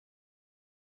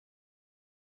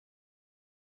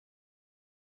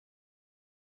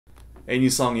Hey,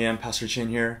 New Song Yan, Pastor Chin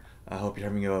here. I hope you're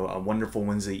having a wonderful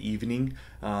Wednesday evening.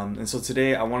 And so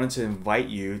today I wanted to invite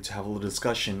you to have a little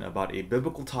discussion about a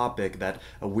biblical topic that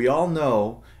we all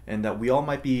know and that we all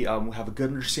might be have a good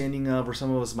understanding of, or some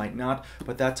of us might not.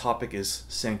 But that topic is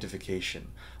sanctification.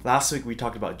 Last week we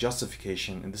talked about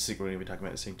justification, and this week we're going to be talking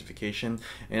about sanctification.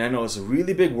 And I know it's a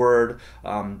really big word,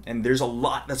 and there's a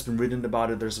lot that's been written about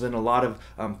it. There's been a lot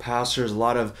of pastors, a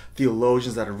lot of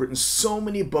theologians that have written so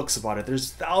many books about it.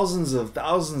 There's thousands and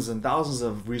thousands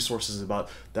of resources about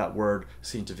that word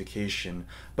sanctification.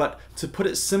 But to put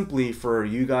it simply for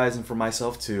you guys and for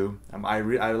myself too, I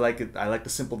like it. I like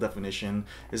the simple definition.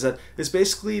 Is that it's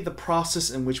basically the process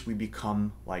in which we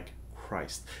become like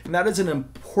Christ. And that is an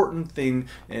important thing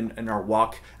in our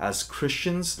walk as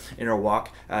Christians, in our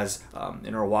walk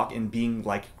in being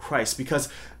like Christ, because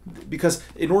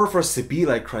in order for us to be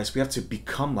like Christ, we have to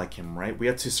become like him, right? We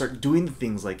have to start doing the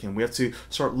things like him. We have to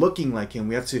start looking like him.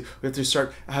 We have to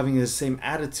start having the same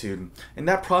attitude. And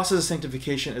that process of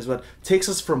sanctification is what takes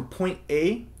us from point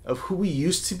A of who we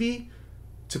used to be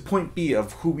to point B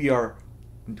of who we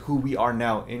are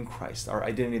now in Christ, our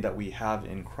identity that we have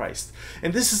in Christ.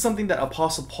 And this is something that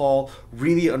Apostle Paul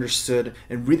really understood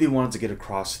and really wanted to get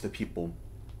across to the people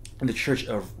in the church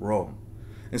of Rome.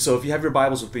 And so if you have your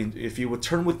Bibles with me, if you would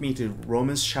turn with me to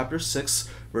Romans chapter 6,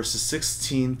 verses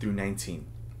 16 through 19.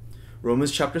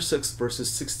 Romans chapter 6, verses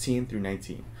 16 through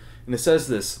 19. And it says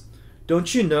this: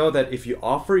 "Don't you know that if you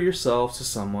offer yourselves to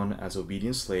someone as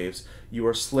obedient slaves, you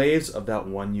are slaves of that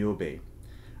one you obey,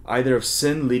 either of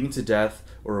sin leading to death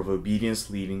or of obedience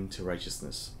leading to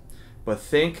righteousness? But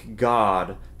thank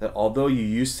God that although you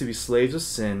used to be slaves of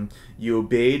sin, you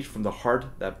obeyed from the heart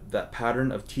that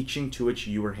pattern of teaching to which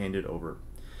you were handed over.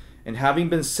 And having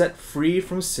been set free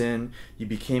from sin, you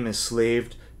became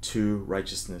enslaved to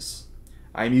righteousness."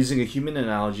 I am using a human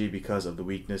analogy because of the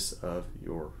weakness of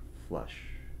your flesh.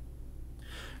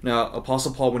 Now,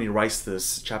 Apostle Paul, when he writes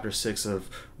this, chapter 6 of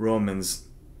Romans,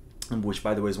 which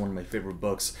by the way is one of my favorite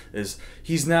books, is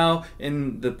he's now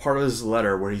in the part of his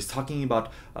letter where he's talking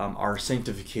about our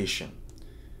sanctification.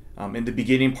 In the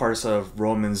beginning parts of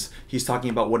Romans, he's talking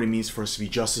about what it means for us to be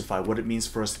justified, what it means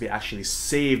for us to be actually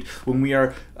saved when we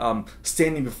are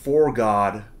standing before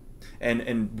God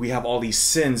and we have all these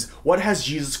sins. What has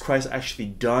Jesus Christ actually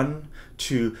done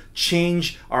to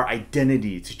change our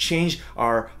identity, to change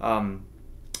our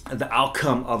the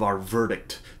outcome of our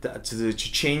verdict, to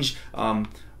change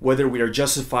whether we are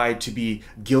justified to be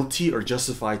guilty or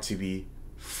justified to be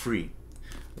free?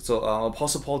 So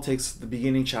Apostle Paul takes the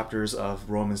beginning chapters of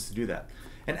Romans to do that.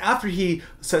 And after he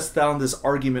sets down this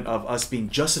argument of us being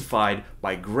justified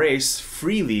by grace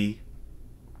freely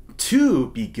to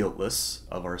be guiltless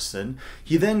of our sin,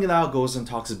 he then now goes and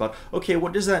talks about, okay,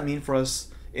 what does that mean for us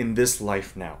in this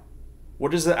life now? What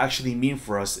does that actually mean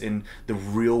for us in the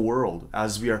real world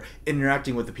as we are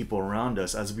interacting with the people around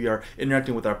us, as we are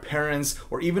interacting with our parents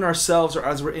or even ourselves, or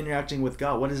as we're interacting with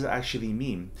God? What does it actually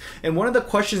mean? And one of the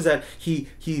questions that he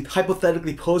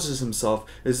hypothetically poses himself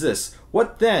is this: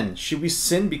 what then? Should we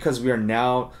sin because we are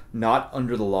now not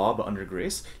under the law but under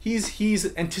grace?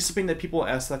 He's anticipating that people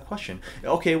ask that question.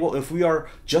 Okay, well, if we are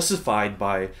justified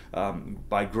by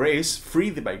grace,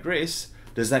 freely by grace,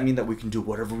 does that mean that we can do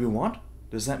whatever we want?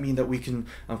 Does that mean that we can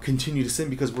continue to sin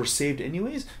because we're saved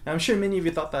anyways? And I'm sure many of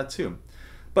you thought that too.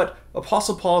 But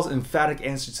Apostle Paul's emphatic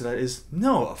answer to that is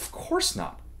no, of course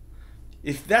not.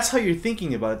 If that's how you're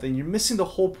thinking about it, then you're missing the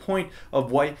whole point of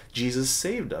why Jesus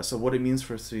saved us, of what it means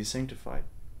for us to be sanctified.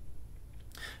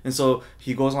 And so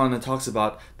he goes on and talks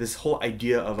about this whole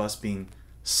idea of us being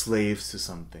slaves to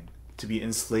something, to be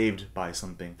enslaved by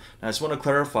something. Now, I just want to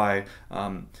clarify,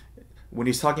 when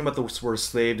he's talking about the word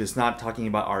 "slave," it's not talking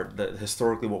about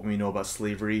historically what we know about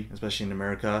slavery, especially in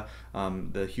America,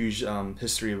 the huge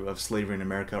history of slavery in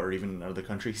America or even in other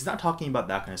countries. He's not talking about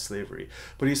that kind of slavery,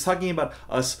 but he's talking about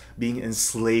us being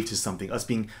enslaved to something, us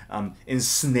being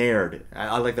ensnared.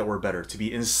 I like that word better, to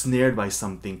be ensnared by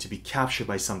something, to be captured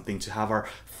by something, to have our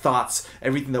thoughts,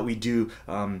 everything that we do,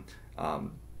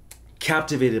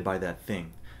 captivated by that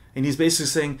thing. And he's basically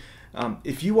saying,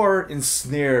 if you are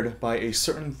ensnared by a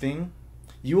certain thing,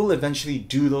 you will eventually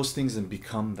do those things and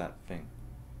become that thing.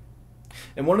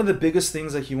 And one of the biggest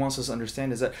things that he wants us to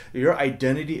understand is that your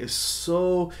identity is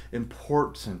so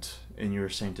important in your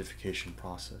sanctification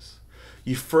process.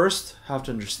 You first have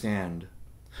to understand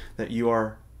that you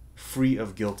are free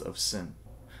of guilt of sin.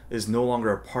 It is no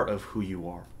longer a part of who you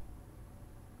are.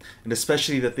 And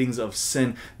especially the things of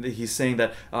sin, that he's saying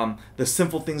that the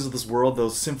sinful things of this world,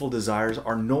 those sinful desires,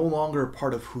 are no longer a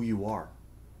part of who you are.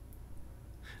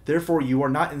 Therefore, you are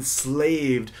not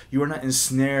enslaved, you are not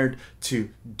ensnared to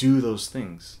do those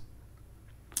things.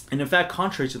 And in fact,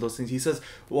 contrary to those things, he says,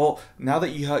 well, now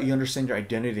that you understand your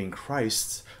identity in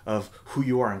Christ, of who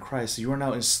you are in Christ, you are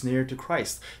now ensnared to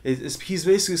Christ. He's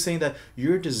basically saying that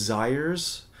your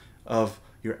desires of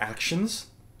your actions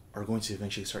are going to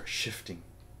eventually start shifting.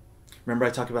 Remember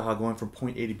I talked about how going from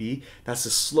point A to B, that's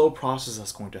a slow process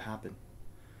that's going to happen.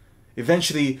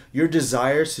 Eventually, your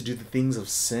desires to do the things of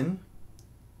sin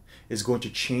is going to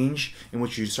change in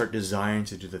which you start desiring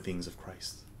to do the things of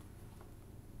Christ.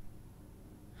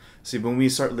 See, when we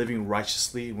start living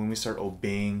righteously, when we start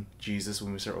obeying Jesus,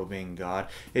 when we start obeying God,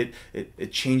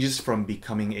 it changes from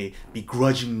becoming a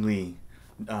begrudgingly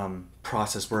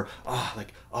process where,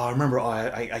 I remember,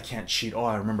 I can't cheat.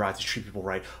 I remember I have to treat people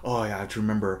right. I have to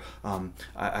remember,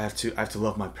 I have to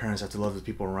love my parents. I have to love the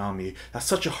people around me. That's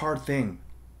such a hard thing.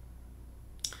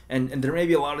 And there may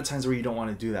be a lot of times where you don't want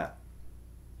to do that.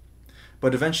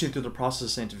 But eventually, through the process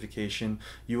of sanctification,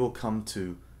 you will come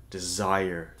to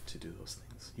desire to do those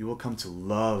things. You will come to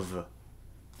love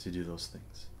to do those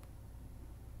things.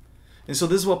 And so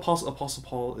this is what Apostle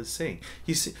Paul is saying.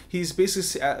 He's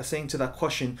basically saying to that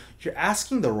question, you're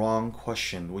asking the wrong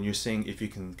question when you're saying if you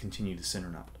can continue to sin or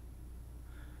not.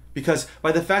 Because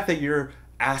by the fact that you're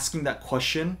asking that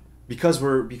question, because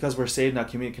we're saved now,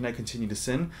 can I continue to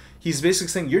sin? He's basically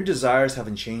saying your desires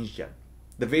haven't changed yet.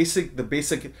 The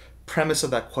basic premise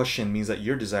of that question means that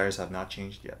your desires have not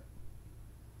changed yet.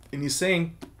 And he's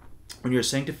saying, when you're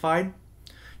sanctified,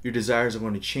 your desires are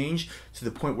going to change to the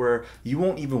point where you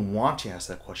won't even want to ask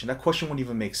that question. That question won't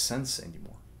even make sense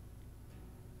anymore.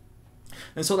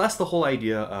 And so that's the whole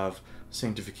idea of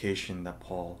sanctification that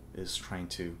Paul is trying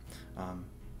to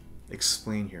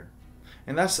explain here.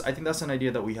 And I think that's an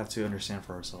idea that we have to understand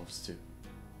for ourselves too.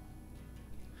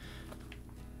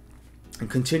 And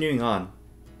continuing on,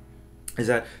 is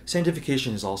that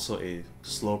sanctification is also a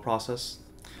slow process.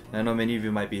 And I know many of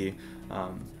you might be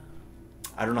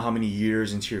I don't know how many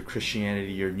years into your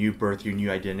Christianity, your new birth, your new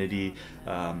identity,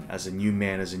 as a new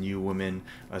man, as a new woman,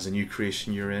 as a new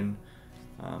creation you're in.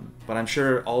 But I'm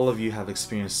sure all of you have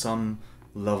experienced some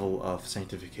level of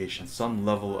sanctification, some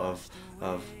level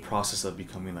of process of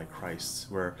becoming like Christ,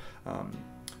 where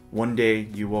one day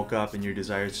you woke up and your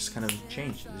desires just kind of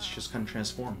changed. It's just kind of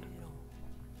transformed.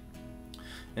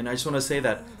 And I just want to say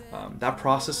that that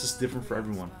process is different for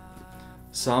everyone.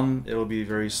 Some it'll be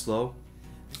very slow.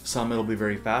 Some it'll be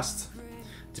very fast,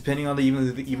 depending on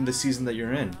even the season that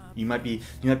you're in. You might be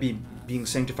being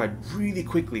sanctified really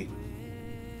quickly.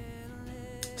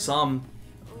 Some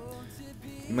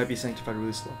you might be sanctified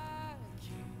really slow.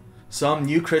 Some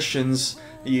new Christians,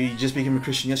 you just became a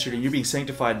Christian yesterday, you're being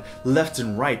sanctified left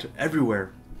and right,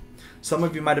 everywhere. Some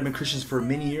of you might have been Christians for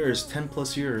many years, 10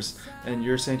 plus years, and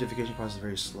your sanctification process is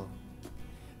very slow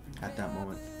at that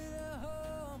moment.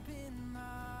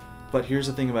 But here's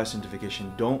the thing about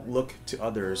sanctification. Don't look to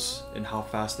others and how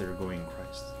fast they're going in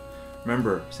Christ.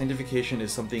 Remember, sanctification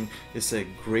is something, it's a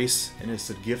grace and it's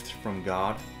a gift from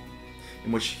God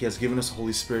in which He has given us the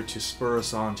Holy Spirit to spur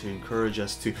us on, to encourage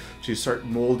us, to start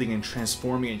molding and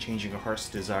transforming and changing our hearts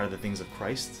to desire the things of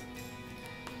Christ.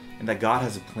 And that God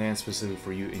has a plan specifically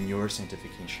for you in your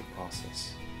sanctification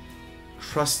process.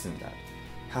 Trust in that.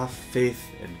 Have faith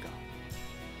in God.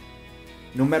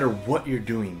 No matter what you're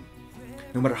doing,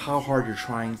 no matter how hard you're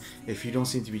trying, if you don't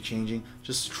seem to be changing,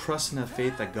 just trust and have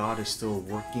faith that God is still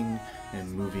working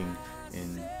and moving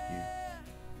in you.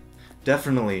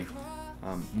 Definitely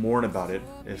mourn about it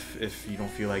if you don't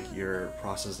feel like your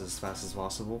process is as fast as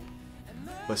possible.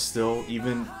 But still,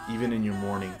 even in your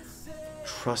mourning,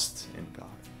 trust in God.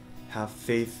 Have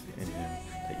faith in Him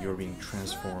that you're being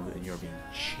transformed and you're being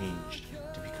changed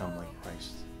to become like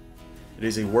Christ. It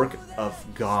is a work of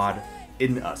God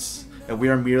in us. And we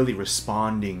are merely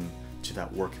responding to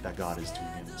that work that God is doing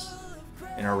in us.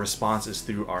 And our response is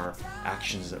through our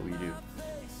actions that we do,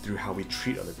 through how we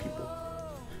treat other people,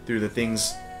 through the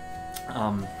things,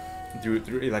 through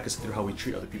like I said, through how we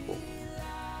treat other people.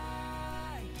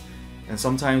 And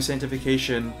sometimes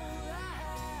sanctification,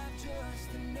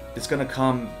 it's gonna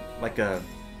come like a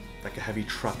heavy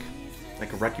truck,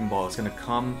 like a wrecking ball. It's gonna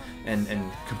come and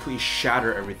completely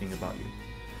shatter everything about you.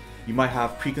 You might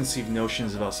have preconceived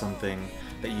notions about something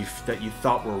that you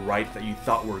thought were right, that you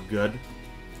thought were good.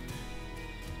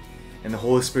 And the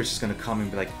Holy Spirit's just going to come and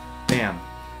be like, bam,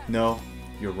 no,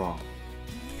 you're wrong.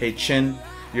 Hey, Chin,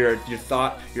 your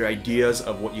thought, your ideas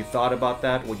of what you thought about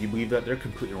that, what you believe that, they're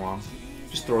completely wrong.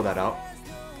 Just throw that out.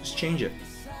 Just change it.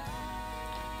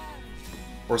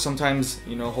 Or sometimes,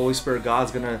 Holy Spirit,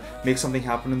 God's going to make something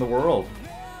happen in the world.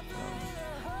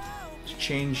 To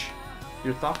change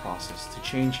your thought process, to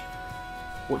change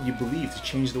what you believe, to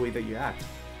change the way that you act.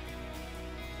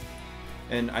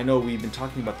 and I know we've been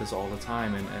talking about this all the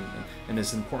time, and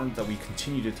it's important that we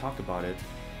continue to talk about it,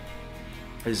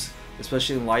 is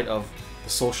especially in light of the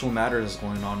social matters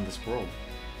going on in this world,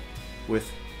 with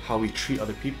how we treat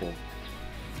other people,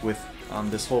 with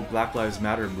this whole Black Lives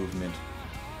Matter movement,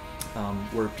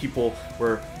 where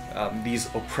these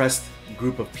oppressed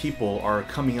group of people are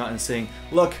coming out and saying,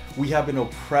 look, we have been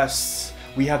oppressed,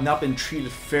 we have not been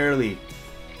treated fairly.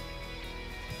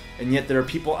 And yet there are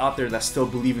people out there that still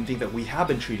believe and think that we have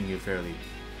been treating you fairly,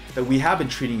 that we have been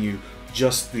treating you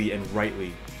justly and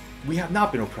rightly. We have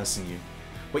not been oppressing you.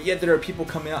 But yet there are people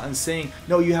coming out and saying,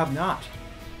 no, you have not.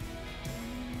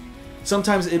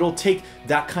 Sometimes it'll take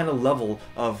that kind of level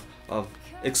of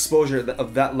exposure,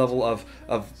 of that level of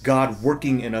God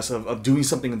working in us, of doing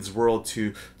something in this world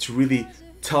to really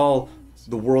tell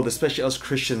the world, especially us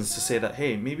Christians, to say that,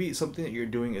 hey, maybe something that you're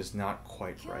doing is not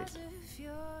quite right.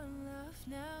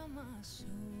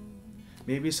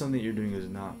 Maybe something you're doing is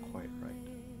not quite right.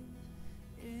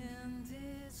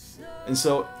 And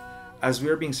so, as we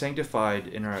are being sanctified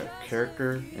in our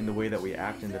character, in the way that we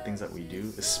act, in the things that we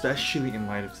do, especially in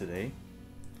light of today,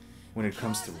 when it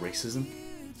comes to racism,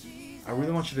 I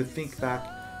really want you to think back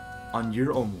on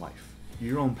your own life,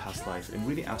 your own past life, and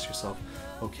really ask yourself,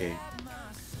 okay,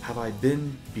 have I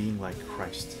been being like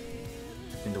Christ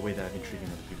in the way that I've been treating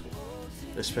other people,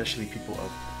 especially people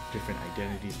of different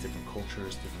identities, different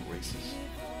cultures, different races?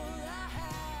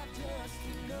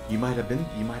 You might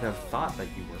have thought that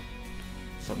you were,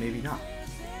 but maybe not.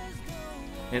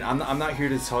 And I'm not here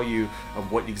to tell you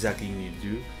what exactly you need to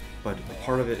do, but a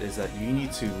part of it is that you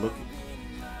need to look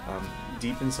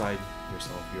deep inside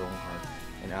yourself, your own heart,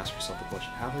 and ask yourself the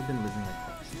question, have I been living like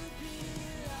Christ?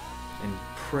 And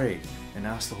pray and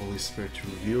ask the Holy Spirit to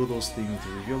reveal those things, to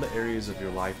reveal the areas of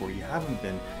your life where you haven't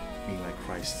been being like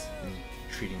Christ and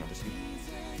treating other people.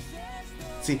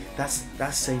 See, that's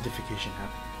sanctification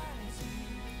happening.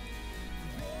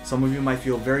 Some of you might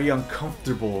feel very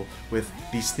uncomfortable with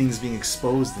these things being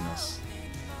exposed in us.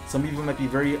 Some of you might be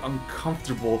very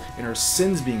uncomfortable in our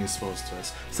sins being exposed to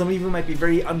us. Some of you might be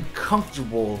very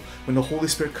uncomfortable when the Holy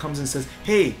Spirit comes and says,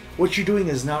 hey, what you're doing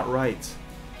is not right.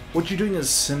 What you're doing is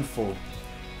sinful.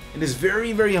 It is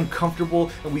very, very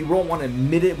uncomfortable, and we won't want to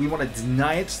admit it, we want to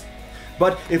deny it.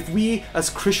 But if we as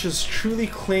Christians truly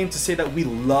claim to say that we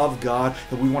love God,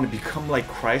 that we want to become like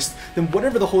Christ, then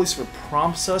whatever the Holy Spirit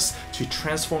prompts us to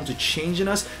transform, to change in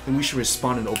us, then we should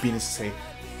respond in obedience and say,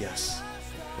 yes,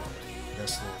 Lord.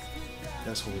 Yes, Lord.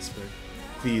 Yes, Holy Spirit.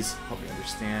 Please help me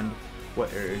understand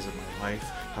what areas of my life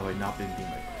have I not been being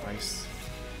like Christ,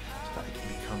 so that I can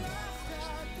become like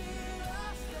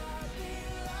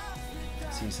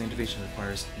Christ. See, sanctification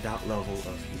requires that level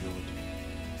of humility.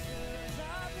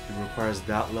 It requires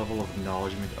that level of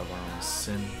acknowledgement of our own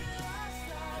sin,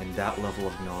 and that level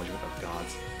of acknowledgement of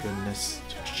God's goodness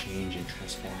to change and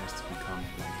transform us to become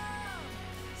like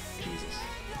Jesus.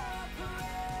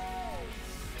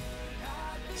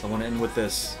 So I want to end with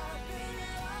this.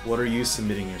 What are you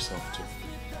submitting yourself to?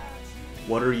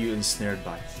 What are you ensnared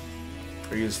by?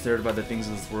 Are you ensnared by the things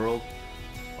of this world?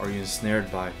 Or are you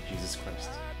ensnared by Jesus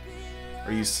Christ?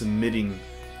 Are you submitting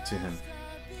to Him?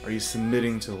 Are you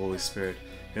submitting to the Holy Spirit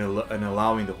and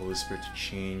allowing the Holy Spirit to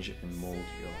change and mold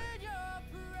your life?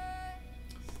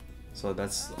 So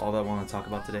that's all that I want to talk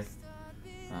about today.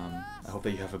 I hope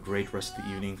that you have a great rest of the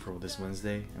evening for this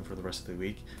Wednesday and for the rest of the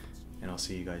week. And I'll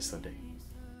see you guys Sunday.